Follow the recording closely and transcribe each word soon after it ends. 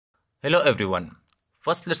Hello everyone.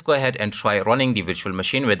 First, let's go ahead and try running the virtual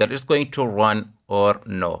machine, whether it's going to run or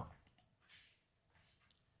no.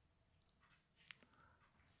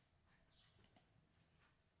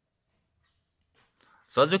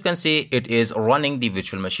 So as you can see, it is running the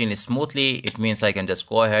virtual machine smoothly. It means I can just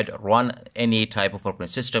go ahead, run any type of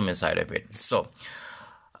operating system inside of it. So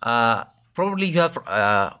probably you have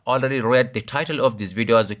already read the title of this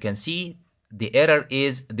video. As you can see, the error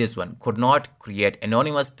is this one: could not create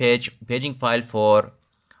anonymous paging file for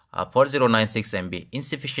 4096 MB.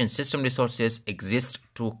 Insufficient system resources exist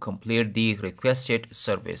to complete the requested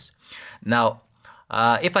service. Now,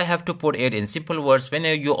 if I have to put it in simple words,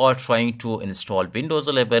 whenever you are trying to install Windows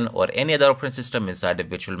 11 or any other operating system inside a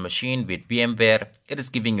virtual machine with VMware, it is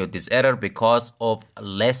giving you this error because of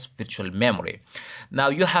less virtual memory. Now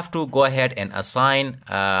you have to go ahead and assign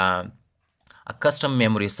a custom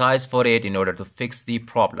memory size for it in order to fix the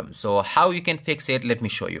problem. So how you can fix it, let me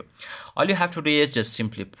show you. All you have to do is just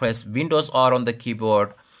simply press Windows R on the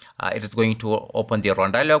keyboard. It is going to open the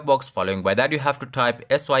run dialog box. Following by that, you have to type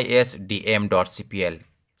sysdm.cpl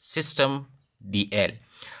systemdl.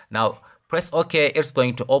 Now press OK. It's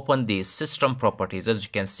going to open the system properties. As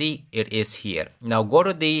you can see, it is here. Now go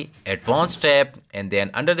to the advanced tab, and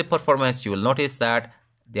then under the performance, you will notice that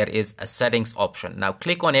there is a settings option. Now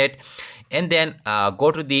click on it, and then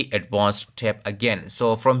go to the advanced tab again.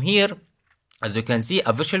 So from here, as you can see,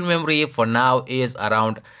 a virtual memory for now is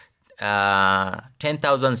around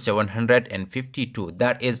 10,752.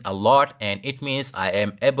 That is a lot, and it means I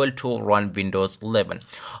am able to run Windows 11.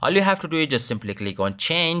 All you have to do is just simply click on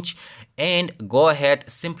change and go ahead,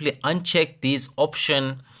 simply uncheck this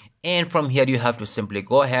option, and from here you have to simply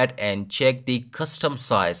go ahead and check the custom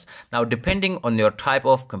size. Now depending on your type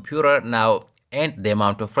of computer now and the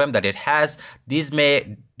amount of RAM that it has, these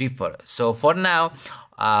may differ. So for now,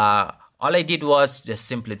 all I did was just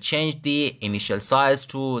simply change the initial size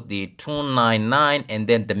to the 299, and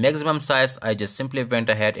then the maximum size I just simply went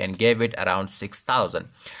ahead and gave it around 6,000.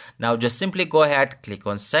 Now just simply go ahead, click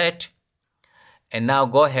on set, and now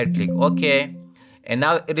go ahead, click OK. And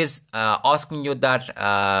now it is asking you that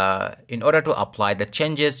in order to apply the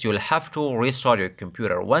changes, you'll have to restart your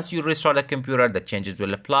computer. Once you restart the computer, the changes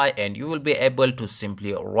will apply, and you will be able to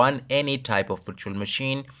simply run any type of virtual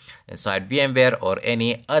machine inside VMware or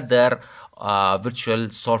any other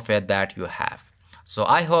virtual software that you have. So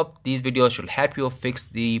I hope these videos should help you fix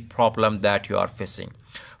the problem that you are facing.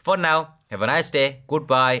 For now, have a nice day.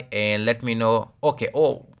 Goodbye, and let me know. Okay,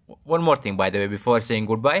 oh, one more thing, by the way, before saying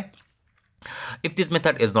goodbye. If this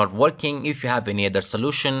method is not working, if you have any other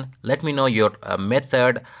solution, let me know your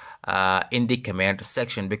method in the comment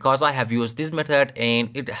section, because I have used this method and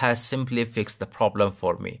it has simply fixed the problem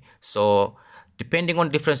for me. So depending on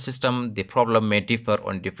different system, the problem may differ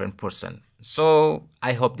on different person. So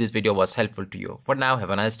I hope this video was helpful to you. For now, have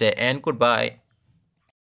a nice day and goodbye.